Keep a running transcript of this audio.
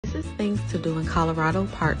This is Things to Do in Colorado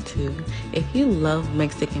Part 2. If you love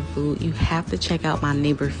Mexican food, you have to check out my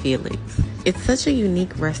neighbor Felix. It's such a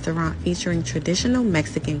unique restaurant featuring traditional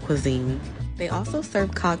Mexican cuisine. They also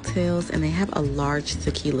serve cocktails and they have a large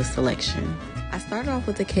tequila selection. I started off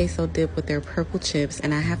with the queso dip with their purple chips,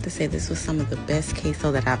 and I have to say this was some of the best queso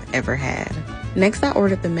that I've ever had. Next, I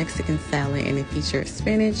ordered the Mexican salad, and it featured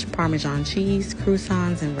spinach, Parmesan cheese,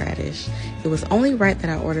 croutons, and radish. It was only right that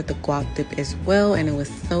I ordered the guac dip as well, and it was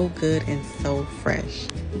so good and so fresh.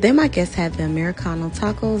 Then my guests had the Americano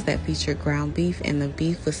tacos that featured ground beef, and the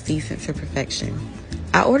beef was seasoned to perfection.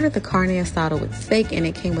 I ordered the carne asada with steak, and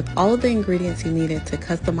it came with all of the ingredients you needed to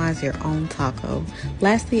customize your own taco.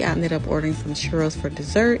 Lastly, I ended up ordering some churros for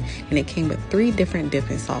dessert, and it came with 3 different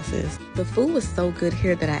dipping sauces. The food was so good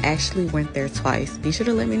here that I actually went there twice. Be sure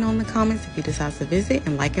to let me know in the comments if you decide to visit,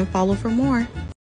 and like and follow for more.